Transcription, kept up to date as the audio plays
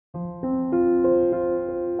La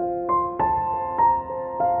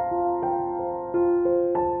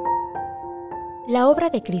obra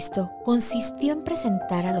de Cristo consistió en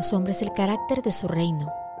presentar a los hombres el carácter de su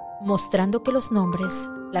reino, mostrando que los nombres,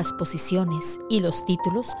 las posiciones y los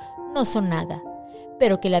títulos no son nada,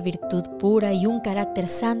 pero que la virtud pura y un carácter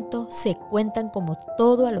santo se cuentan como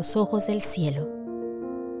todo a los ojos del cielo.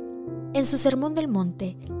 En su Sermón del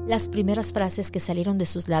Monte, las primeras frases que salieron de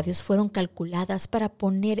sus labios fueron calculadas para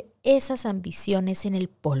poner esas ambiciones en el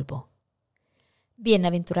polvo.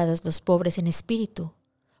 Bienaventurados los pobres en espíritu,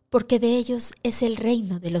 porque de ellos es el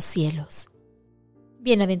reino de los cielos.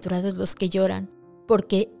 Bienaventurados los que lloran,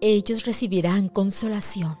 porque ellos recibirán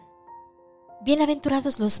consolación.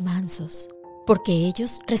 Bienaventurados los mansos, porque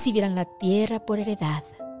ellos recibirán la tierra por heredad.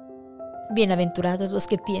 Bienaventurados los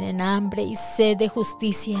que tienen hambre y sed de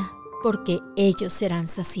justicia, porque ellos serán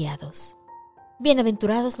saciados.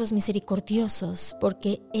 Bienaventurados los misericordiosos,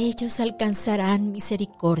 porque ellos alcanzarán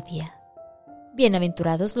misericordia.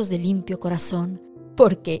 Bienaventurados los de limpio corazón,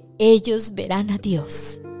 porque ellos verán a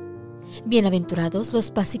Dios. Bienaventurados los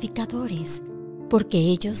pacificadores, porque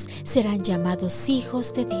ellos serán llamados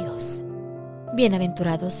hijos de Dios.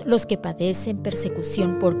 Bienaventurados los que padecen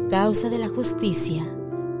persecución por causa de la justicia,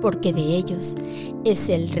 porque de ellos es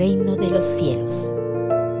el reino de los cielos.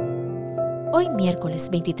 Hoy, miércoles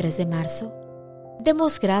 23 de marzo,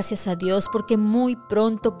 demos gracias a Dios porque muy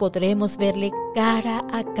pronto podremos verle cara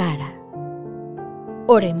a cara.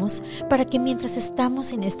 Oremos para que mientras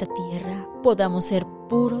estamos en esta tierra podamos ser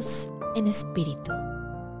puros en espíritu.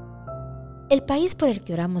 El país por el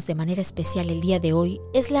que oramos de manera especial el día de hoy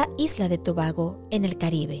es la isla de Tobago, en el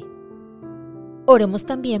Caribe. Oremos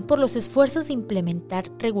también por los esfuerzos de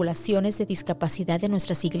implementar regulaciones de discapacidad en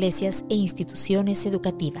nuestras iglesias e instituciones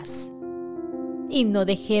educativas. Y no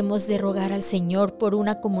dejemos de rogar al Señor por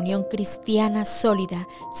una comunión cristiana sólida,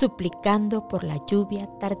 suplicando por la lluvia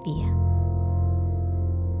tardía.